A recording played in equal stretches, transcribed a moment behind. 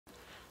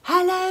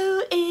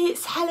Hello,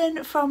 it's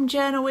Helen from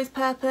Journal with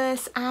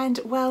Purpose and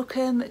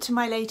welcome to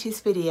my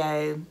latest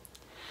video.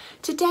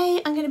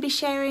 Today I'm going to be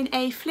sharing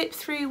a flip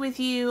through with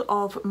you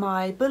of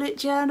my bullet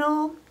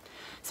journal.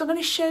 So I'm going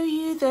to show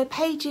you the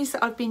pages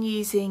that I've been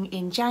using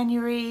in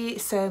January,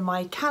 so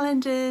my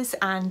calendars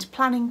and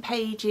planning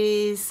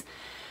pages,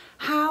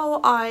 how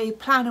I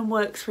plan and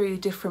work through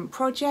different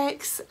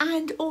projects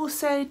and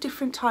also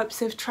different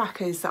types of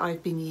trackers that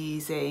I've been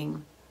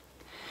using.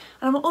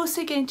 And I'm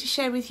also going to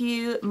share with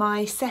you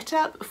my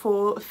setup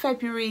for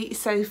February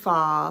so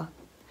far.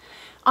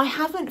 I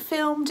haven't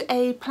filmed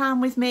a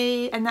plan with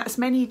me, and that's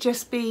mainly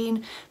just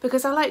been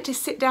because I like to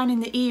sit down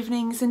in the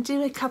evenings and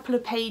do a couple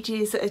of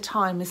pages at a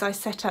time as I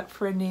set up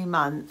for a new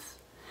month.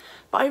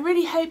 But I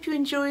really hope you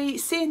enjoy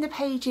seeing the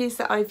pages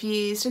that I've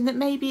used and that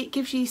maybe it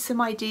gives you some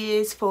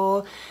ideas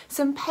for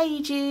some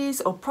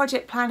pages or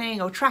project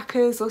planning or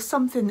trackers or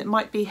something that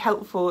might be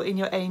helpful in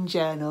your own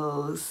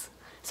journals.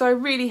 So I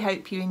really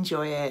hope you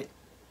enjoy it.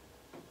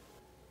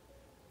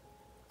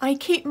 I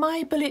keep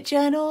my bullet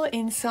journal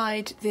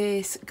inside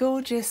this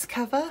gorgeous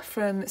cover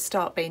from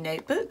Start Bay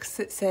Notebooks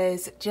that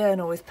says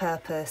Journal with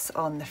Purpose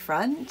on the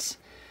front.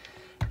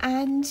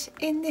 And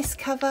in this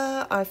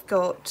cover I've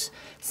got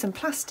some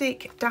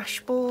plastic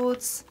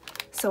dashboards,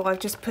 so I've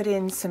just put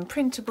in some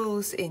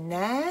printables in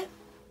there.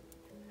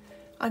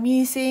 I'm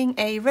using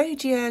a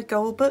Rhodia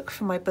Gold book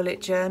for my bullet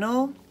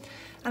journal.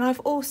 And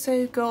I've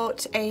also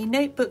got a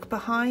notebook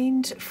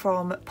behind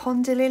from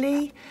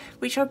Pondelily,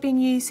 which I've been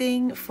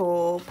using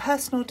for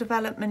personal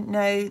development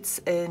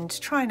notes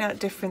and trying out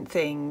different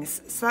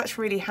things. So that's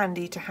really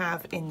handy to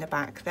have in the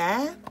back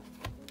there.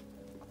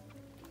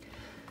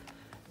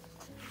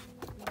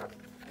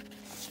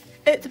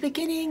 At the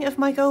beginning of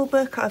my goal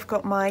book, I've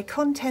got my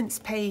contents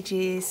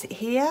pages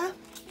here.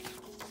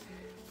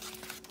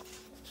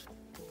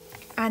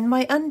 And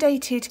my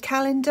undated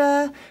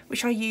calendar,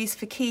 which I use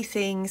for key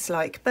things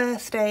like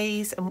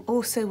birthdays and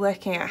also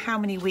working out how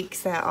many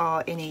weeks there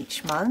are in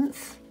each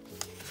month.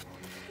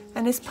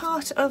 And as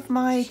part of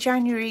my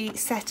January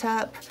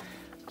setup,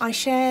 I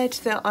shared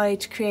that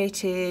I'd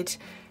created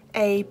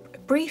a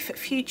brief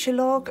future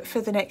log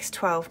for the next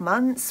 12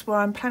 months where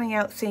I'm planning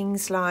out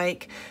things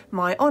like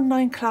my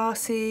online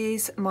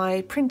classes,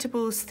 my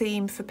printables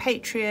theme for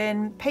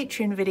Patreon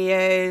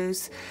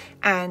videos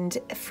and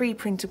free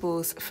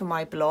printables for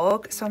my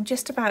blog. So I'm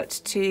just about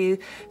to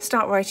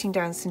start writing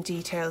down some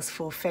details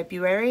for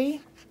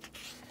February.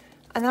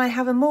 And then I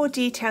have a more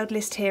detailed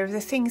list here of the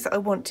things that I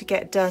want to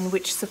get done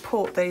which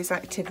support those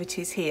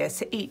activities here,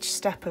 so each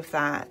step of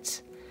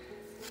that.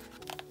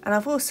 And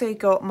I've also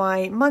got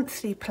my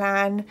monthly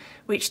plan,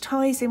 which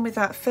ties in with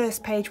that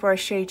first page where I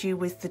showed you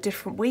with the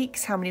different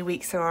weeks, how many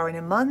weeks there are in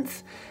a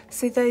month.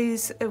 So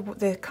those are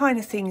the kind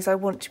of things I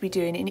want to be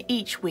doing in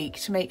each week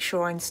to make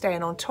sure I'm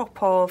staying on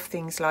top of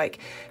things like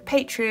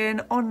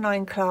Patreon,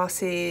 online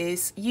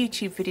classes,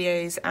 YouTube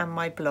videos and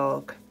my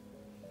blog.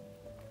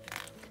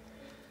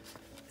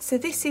 So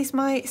this is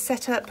my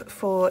setup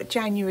for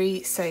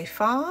January so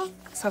far.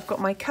 So I've got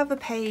my cover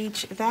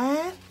page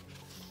there.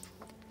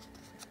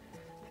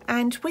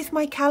 And with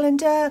my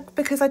calendar,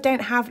 because I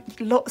don't have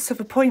lots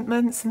of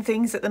appointments and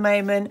things at the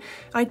moment,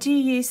 I do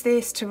use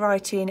this to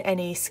write in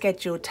any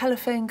scheduled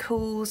telephone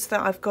calls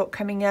that I've got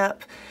coming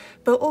up,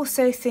 but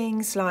also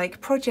things like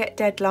project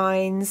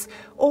deadlines,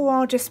 or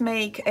I'll just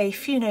make a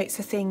few notes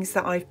of things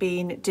that I've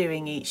been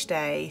doing each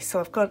day. So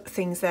I've got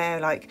things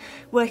there like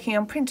working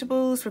on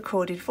printables,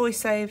 recorded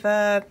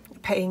voiceover,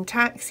 paying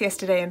tax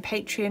yesterday and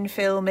Patreon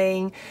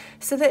filming,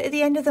 so that at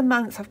the end of the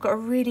month I've got a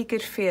really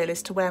good feel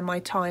as to where my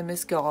time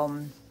has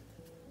gone.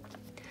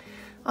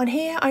 On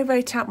here I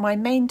wrote out my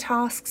main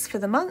tasks for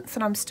the month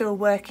and I'm still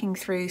working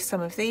through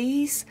some of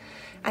these.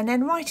 And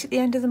then right at the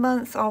end of the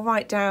month I'll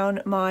write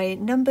down my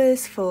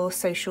numbers for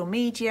social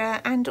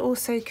media and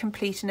also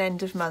complete an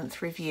end of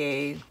month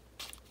review.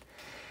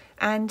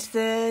 And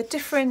the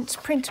different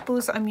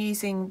printables that I'm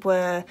using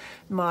were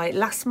my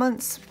last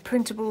month's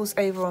printables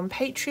over on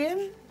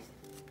Patreon.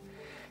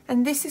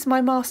 And this is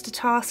my master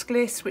task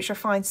list, which I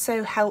find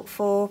so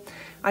helpful.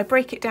 I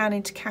break it down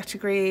into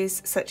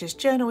categories such as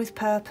Journal with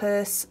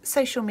Purpose,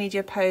 social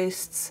media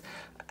posts,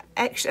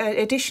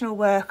 additional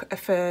work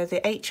for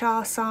the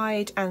HR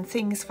side and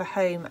things for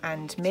home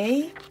and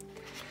me.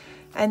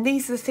 And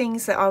these are the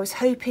things that I was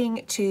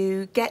hoping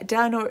to get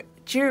done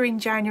during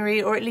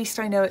January, or at least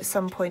I know at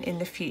some point in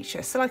the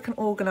future, so like an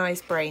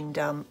organised brain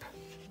dump.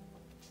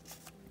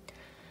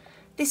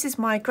 This is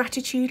my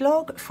gratitude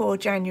log for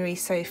January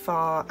so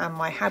far and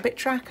my habit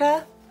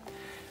tracker.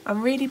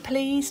 I'm really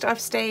pleased I've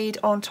stayed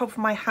on top of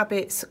my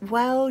habits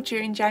well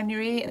during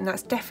January, and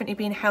that's definitely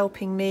been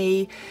helping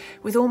me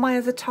with all my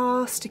other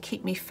tasks to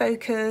keep me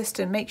focused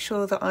and make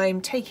sure that I'm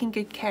taking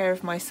good care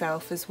of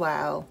myself as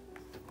well.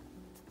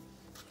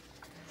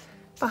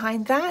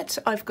 Behind that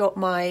I've got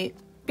my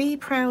Be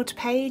Proud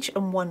page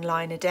and 1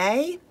 line a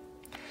day.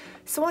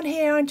 So on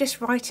here I'm just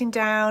writing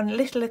down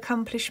little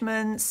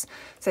accomplishments,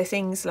 so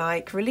things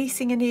like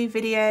releasing a new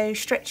video,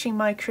 stretching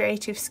my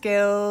creative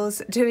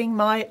skills, doing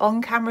my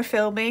on-camera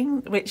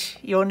filming, which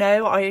you'll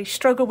know I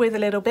struggle with a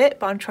little bit,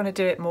 but I'm trying to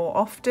do it more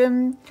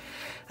often.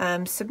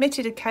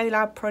 Submitted a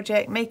collab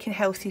project, making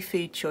healthy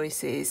food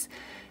choices.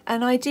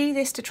 And I do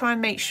this to try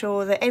and make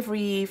sure that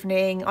every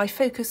evening I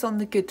focus on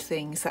the good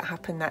things that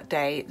happen that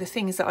day, the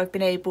things that I've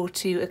been able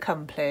to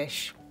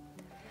accomplish.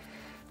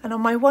 And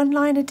on my one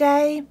line a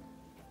day,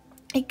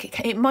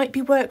 it might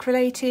be work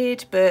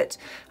related, but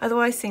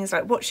otherwise things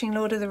like watching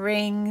Lord of the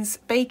Rings,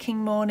 baking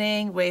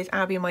morning with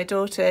Abby, my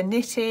daughter,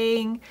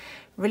 knitting,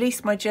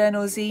 released my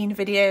journal zine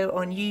video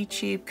on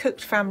YouTube,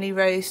 cooked family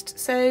roast.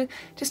 So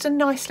just a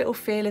nice little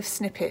feel of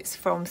snippets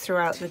from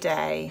throughout the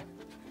day.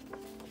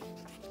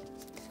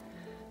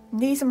 And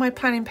these are my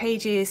planning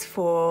pages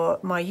for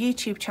my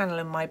YouTube channel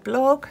and my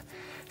blog.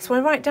 So I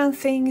write down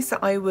things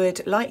that I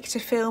would like to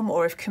film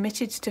or have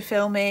committed to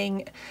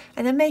filming,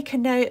 and then make a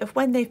note of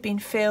when they've been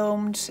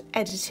filmed,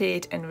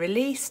 edited and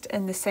released,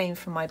 and the same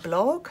for my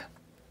blog.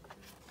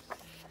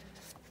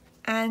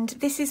 And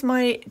this is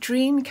my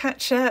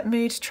Dreamcatcher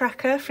mood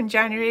tracker from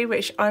January,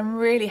 which I'm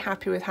really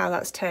happy with how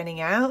that's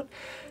turning out.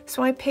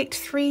 So I picked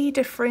 3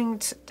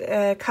 different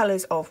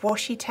colours of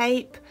washi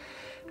tape,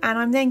 and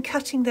I'm then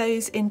cutting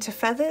those into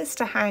feathers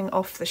to hang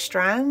off the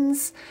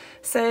strands.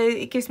 So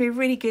it gives me a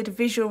really good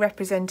visual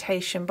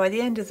representation by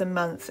the end of the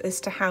month as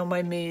to how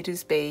my mood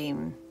has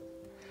been.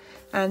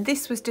 And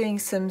this was doing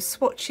some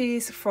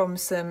swatches from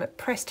some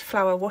pressed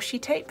flower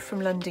washi tape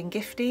from London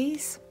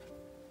Gifties.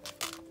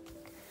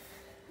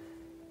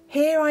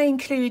 Here I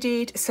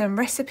included some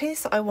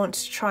recipes that I want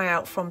to try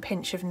out from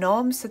Pinch of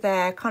Nom, so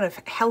they're kind of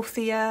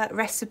healthier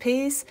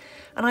recipes,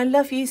 and I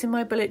love using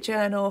my bullet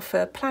journal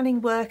for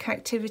planning work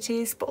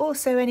activities, but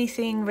also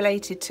anything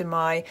related to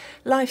my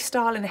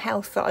lifestyle and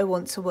health that I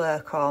want to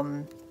work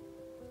on.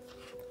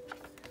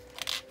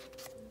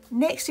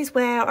 Next is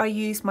where I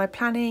use my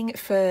planning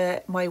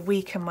for my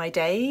week and my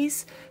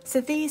days.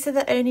 So these are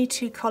the only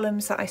 2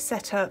 columns that I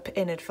set up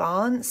in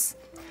advance,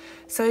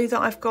 so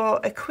that I've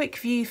got a quick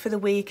view for the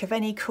week of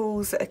any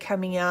calls that are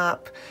coming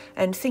up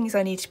and things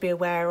I need to be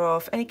aware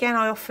of. And again,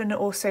 I often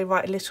also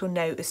write a little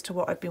note as to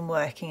what I've been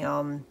working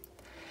on.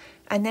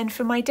 And then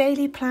for my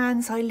daily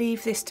plans, I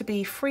leave this to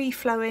be free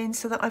flowing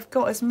so that I've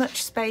got as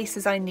much space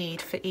as I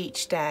need for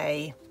each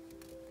day.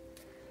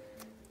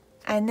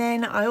 And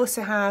then I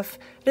also have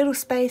a little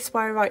space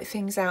where I write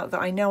things out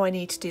that I know I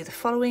need to do the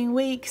following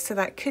week. So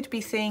that could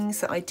be things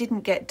that I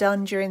didn't get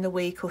done during the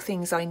week, or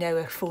things I know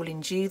are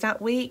falling due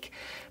that week,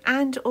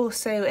 and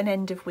also an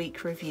end of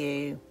week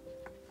review.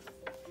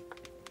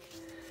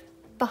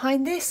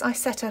 Behind this, I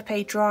set up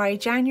a dry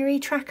January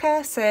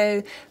tracker,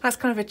 so that's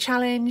kind of a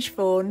challenge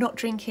for not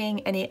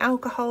drinking any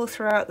alcohol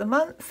throughout the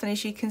month. And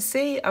as you can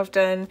see, I've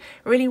done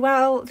really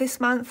well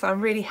this month.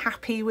 I'm really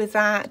happy with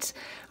that.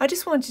 I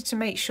just wanted to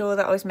make sure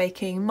that I was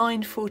making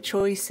mindful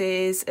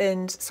choices,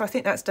 and so I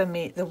think that's done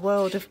me the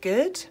world of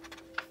good.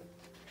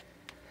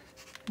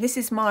 This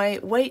is my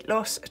weight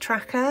loss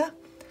tracker.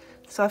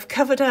 So I've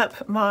covered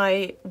up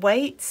my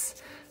weights,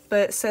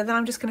 but so then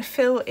I'm just going to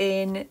fill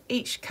in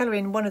colour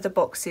in one of the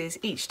boxes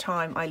each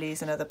time I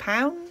lose another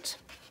pound.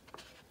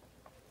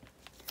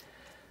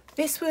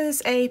 This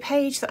was a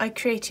page that I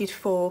created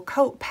for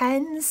Cult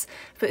pens,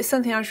 but it's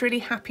something I was really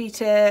happy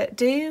to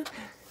do.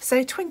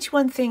 So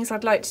 21 things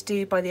I'd like to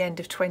do by the end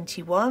of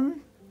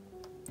 21.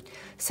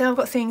 So I've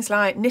got things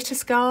like knit a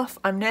scarf,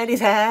 I'm nearly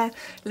there,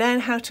 learn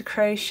how to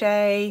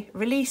crochet,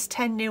 release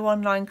 10 new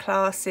online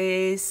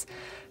classes,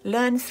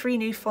 learn 3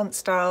 new font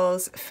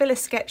styles, fill a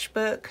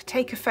sketchbook,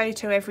 take a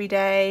photo every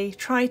day,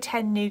 try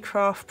 10 new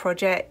craft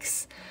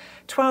projects,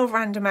 12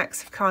 random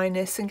acts of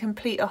kindness, and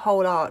complete a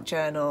whole art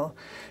journal.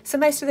 So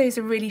most of those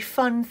are really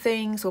fun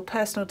things or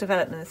personal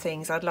development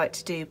things I'd like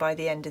to do by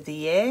the end of the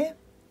year.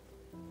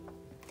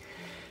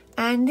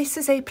 And this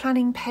is a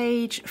planning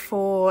page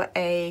for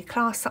a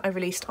class that I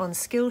released on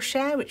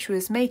Skillshare, which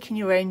was making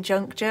your own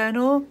junk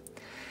journal.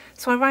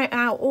 So I write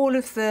out all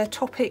of the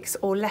topics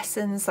or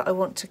lessons that I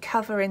want to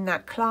cover in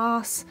that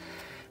class,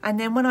 and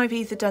then when I've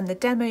either done the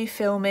demo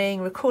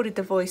filming, recorded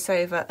the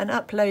voiceover and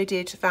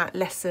uploaded that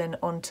lesson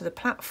onto the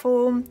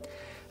platform,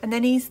 and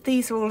then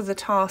these are all of the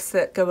tasks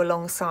that go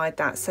alongside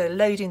that, so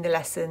loading the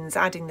lessons,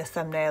 adding the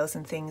thumbnails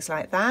and things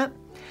like that.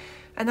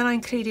 And then I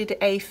included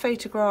a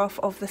photograph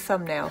of the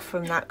thumbnail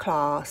from that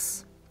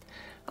class.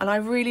 And I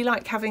really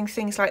like having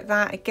things like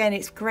that. Again,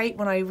 it's great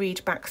when I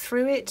read back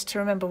through it to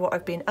remember what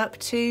I've been up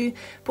to,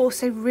 but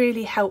also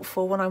really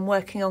helpful when I'm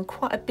working on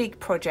quite a big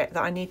project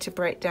that I need to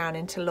break down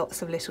into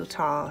lots of little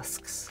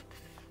tasks.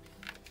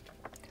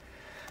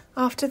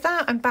 After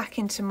that, I'm back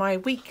into my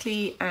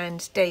weekly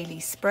and daily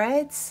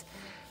spreads.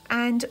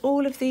 And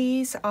all of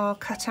these are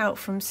cut out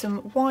from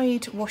some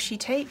wide washi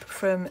tape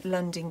from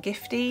London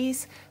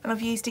Gifties, and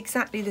I've used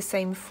exactly the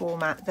same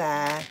format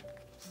there.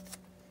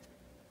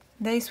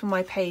 Those were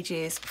my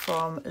pages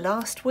from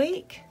last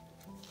week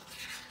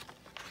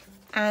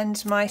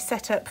and my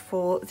setup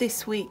for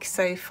this week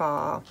so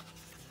far.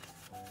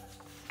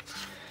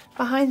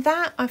 Behind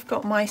that I've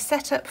got my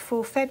setup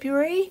for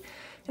February,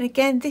 and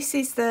again this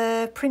is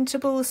the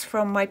printables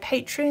from my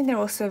Patreon. They're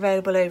also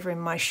available over in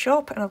my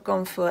shop, and I've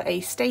gone for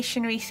a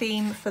stationery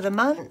theme for the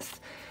month.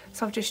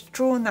 So I've just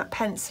drawn that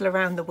pencil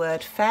around the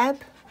word Feb.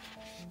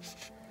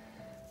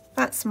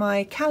 That's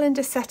my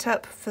calendar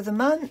setup for the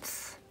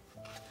month,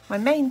 my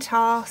main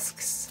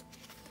tasks,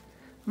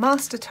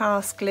 master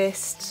task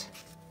list,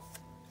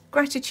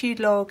 gratitude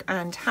log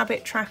and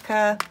habit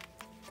tracker,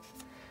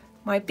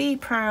 my Be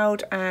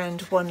Proud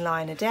and 1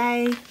 line a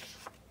day,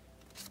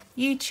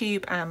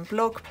 YouTube and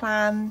blog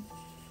plan,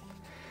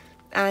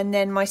 and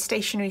then my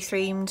stationery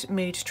themed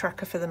mood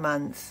tracker for the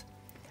month.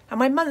 And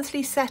my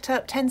monthly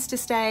setup tends to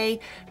stay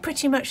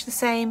pretty much the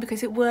same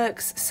because it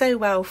works so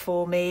well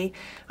for me,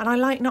 and I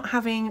like not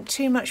having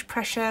too much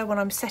pressure when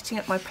I'm setting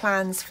up my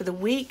plans for the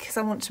week, because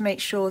I want to make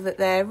sure that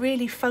they're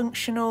really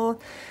functional,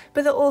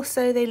 but that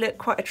also they look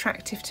quite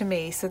attractive to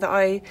me, so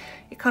that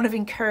it kind of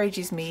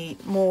encourages me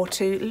more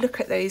to look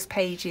at those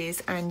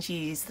pages and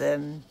use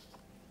them.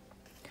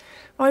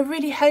 I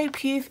really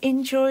hope you've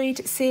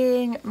enjoyed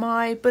seeing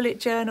my bullet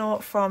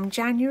journal from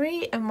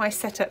January and my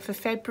setup for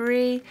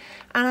February,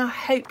 and I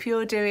hope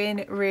you're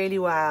doing really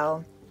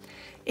well.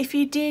 If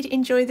you did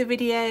enjoy the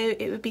video,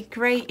 it would be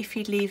great if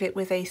you'd leave it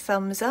with a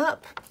thumbs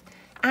up,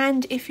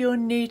 and if you're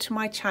new to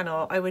my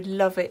channel, I would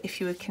love it if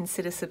you would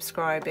consider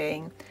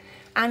subscribing.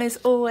 And as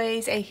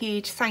always, a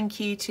huge thank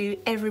you to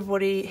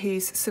everybody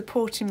who's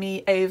supporting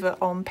me over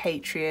on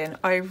Patreon.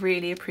 I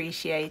really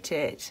appreciate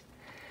it.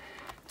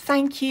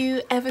 Thank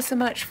you ever so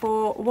much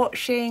for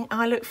watching.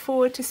 I look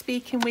forward to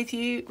speaking with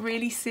you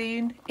really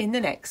soon in the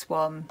next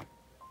one.